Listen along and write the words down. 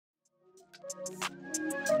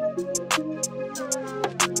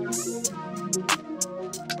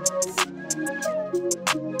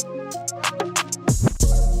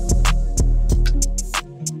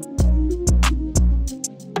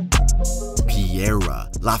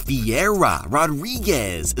Piera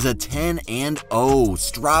Rodriguez is a 10-0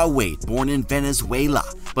 strawweight born in Venezuela,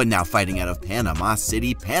 but now fighting out of Panama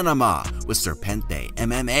City, Panama with Serpente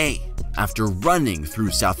MMA. After running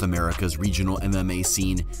through South America's regional MMA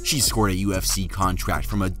scene, she scored a UFC contract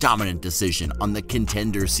from a dominant decision on the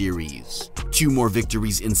Contender Series. 2 more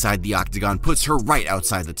victories inside the octagon puts her right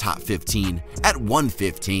outside the top 15 at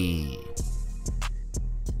 115.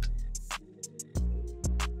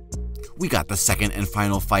 We got the second and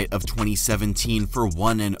final fight of 2017 for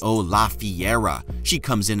 1-0 La Fiera. She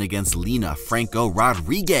comes in against Franco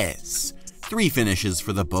Rodriguez. 3 finishes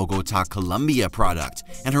for the Bogota, Colombia product,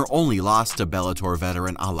 and her only loss to Bellator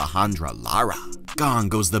veteran Alejandra Lara. Gong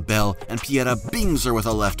goes the bell, and Piera bings her with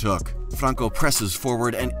a left hook. Franco presses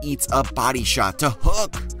forward and eats a body shot to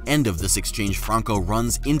hook. End of this exchange, Franco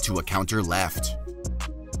runs into a counter left.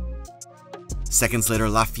 Seconds later,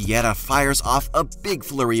 La Fiera fires off a big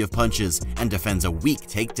flurry of punches and defends a weak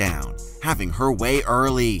takedown, having her way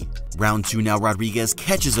early. Round 2 now, Rodriguez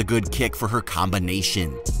catches a good kick for her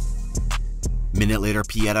combination. Minute later,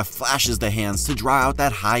 Piera flashes the hands to draw out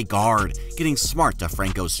that high guard, getting smart to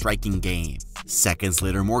Franco's striking game. Seconds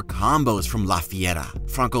later, more combos from La Fiera.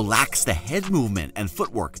 Franco lacks the head movement and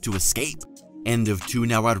footwork to escape. End of 2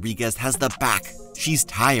 now, Rodriguez has the back. She's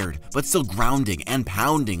tired, but still grounding and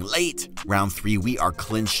pounding late. Round 3, we are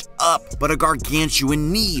clinched up, but a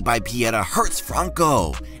gargantuan knee by Piera hurts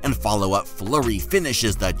Franco, and follow-up flurry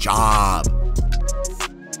finishes the job.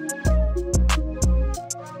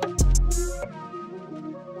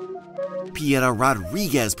 Piera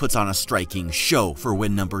Rodriguez puts on a striking show for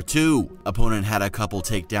win number 2. Opponent had a couple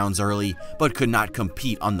takedowns early, but could not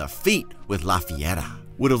compete on the feet with La Fiera.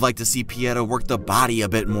 Would have liked to see Piera work the body a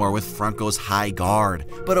bit more with Franco's high guard,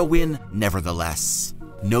 but a win nevertheless.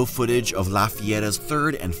 No footage of La Fiera's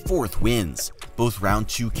 3rd and 4th wins, both round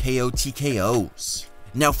 2 KO TKOs.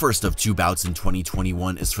 Now, first of 2 bouts in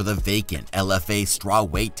 2021 is for the vacant LFA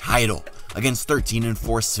Strawweight title against 13-4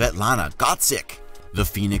 Svetlana Gotsyk. The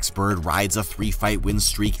Phoenix Bird rides a 3-fight win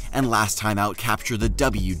streak and last time out captured the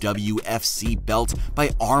WWFC belt by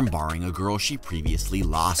armbarring a girl she previously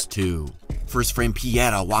lost to. First frame,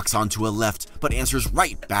 Piera walks onto a left but answers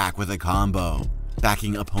right back with a combo,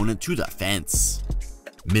 backing opponent to the fence.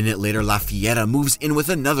 Minute later, La Fiera moves in with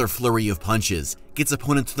another flurry of punches, gets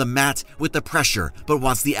opponent to the mat with the pressure but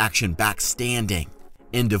wants the action back standing.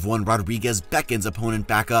 End of 1, Rodriguez beckons opponent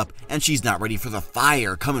back up and she's not ready for the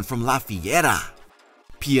fire coming from La Fiera.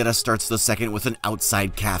 Piera starts the second with an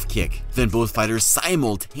outside calf kick. Then both fighters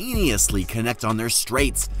simultaneously connect on their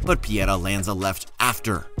straights, but Piera lands a left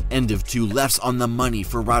after. End of 2, lefts on the money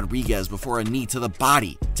for Rodriguez before a knee to the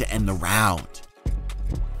body to end the round.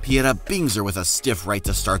 Piera bings her with a stiff right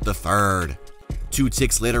to start the 3rd. 2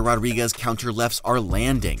 ticks later, Rodriguez counter lefts are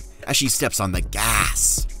landing as she steps on the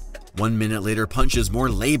gas. 1 minute later, punches more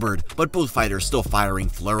labored, but both fighters still firing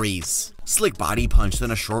flurries. Slick body punch,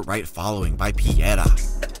 then a short right following by Piera.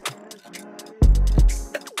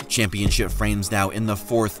 Championship frames now in the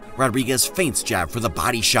 4th. Rodriguez feints jab for the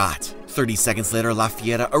body shot. 30 seconds later, La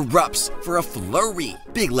Fiera erupts for a flurry.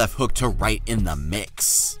 Big left hook to right in the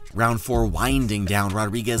mix. Round 4 winding down,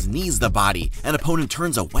 Rodriguez knees the body and opponent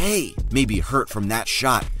turns away. Maybe hurt from that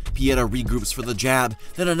shot. Piera regroups for the jab,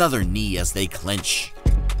 then another knee as they clinch.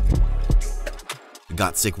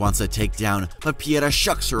 Gotsyk wants a takedown, but Piera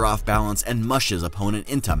shucks her off balance and mushes opponent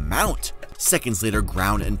into mount. Seconds later,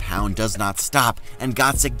 ground and pound does not stop, and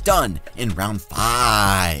Gotsyk done in round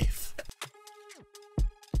 5.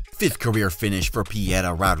 5th career finish for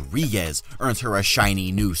Piera Rodriguez earns her a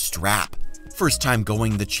shiny new strap. First time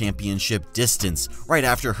going the championship distance right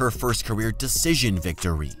after her first career decision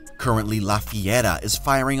victory. Currently, La Fiera is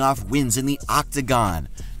firing off wins in the octagon.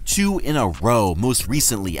 2 in a row, most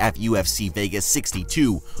recently at UFC Vegas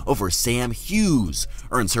 62 over Sam Hughes,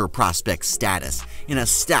 earns her prospect status in a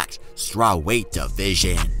stacked strawweight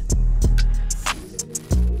division.